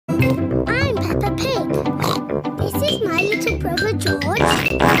This is my little brother George.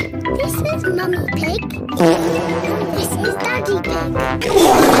 This is Mummy Pig. And this is Daddy Pig.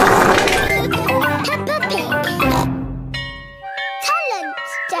 Peppa Pig. Talent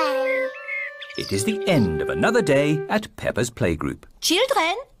Day. It is the end of another day at Peppa's playgroup.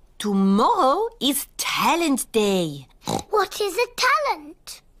 Children, tomorrow is Talent Day. What is a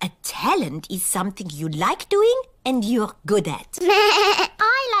talent? A talent is something you like doing and you're good at.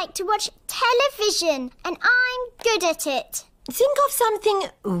 I like to watch television and I'm good at it. Think of something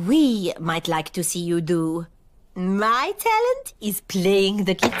we might like to see you do. My talent is playing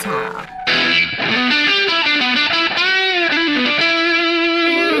the guitar.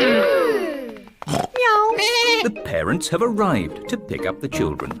 The parents have arrived to pick up the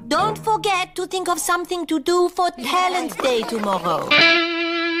children. Don't forget to think of something to do for Talent Day tomorrow.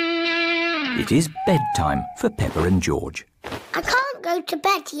 It is bedtime for Peppa and George. I can't go to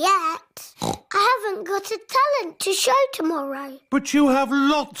bed yet. I haven't got a talent to show tomorrow. But you have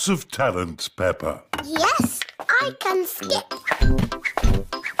lots of talents, Peppa. Yes, I can skip.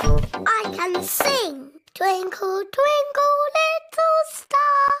 I can sing. Twinkle, twinkle, little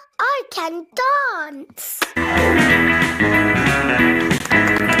star. I can dance.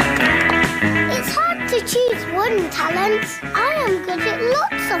 It's hard to choose one talent. I am good at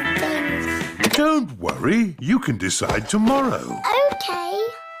lots of things. Don't worry, you can decide tomorrow. Okay.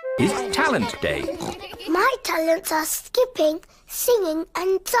 It's Talent Day. My talents are skipping, singing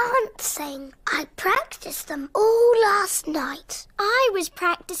and dancing. I practiced them all last night. I was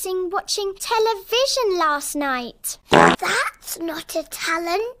practicing watching television last night. That's not a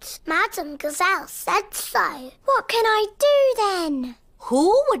talent. Madame Gazelle said so. What can I do then?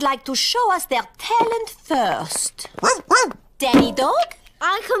 Who would like to show us their talent first? Danny Dog?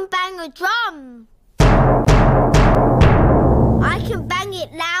 I can bang a drum. I can bang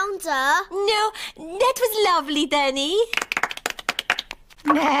it louder. No, that was lovely, Danny.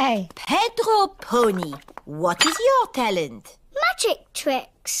 Nay. Pedro Pony, what is your talent? Magic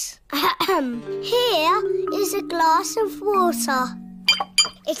tricks. Here is a glass of water.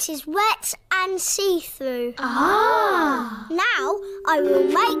 It is wet and see-through. Ah. Now I will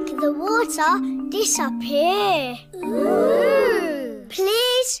make the water disappear. Ooh.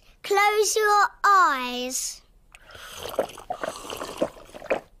 Please close your eyes.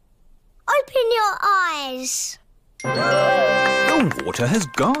 Open your eyes. The water has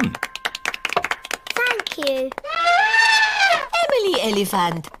gone. Thank you. Emily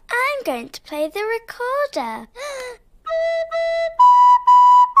Elephant. I'm going to play the recorder.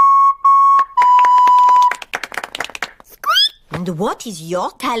 And what is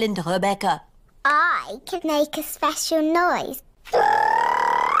your talent, Rebecca? I can make a special noise.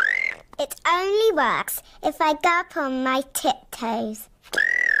 It only works if I go up on my tiptoes.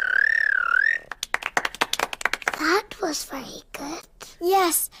 That was very good.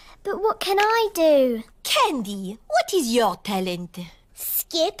 Yes, but what can I do? Candy, what is your talent?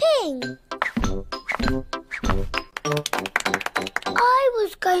 Skipping. I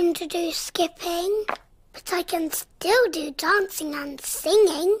was going to do skipping, but I can still do dancing and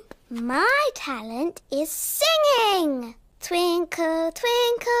singing. My talent is singing. Twinkle,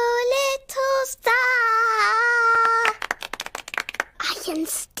 twinkle, little star. I can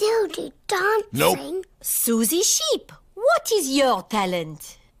still do dancing. Nope. Susie Sheep, what is your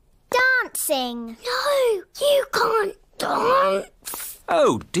talent? Dancing. No, you can't dance.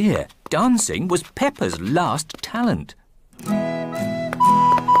 Oh dear, dancing was Peppa's last talent.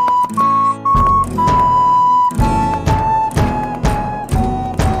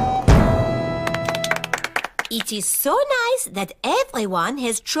 It is so nice that everyone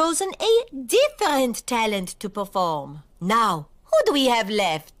has chosen a different talent to perform. Now, who do we have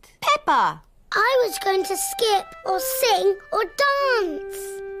left? Peppa. I was going to skip or sing or dance,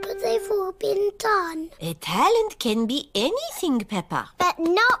 but they've all been done. A talent can be anything, Peppa. But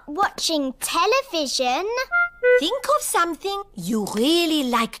not watching television. Think of something you really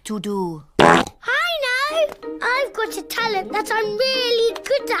like to do. I know! I've got a talent that I'm really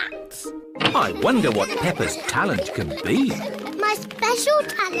good at. I wonder what Peppa's talent can be. My special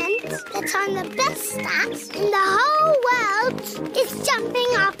talent that I'm the best at in the whole world is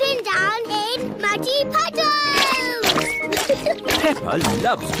jumping up and down in muddy puddles. Peppa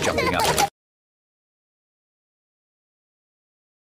loves jumping up and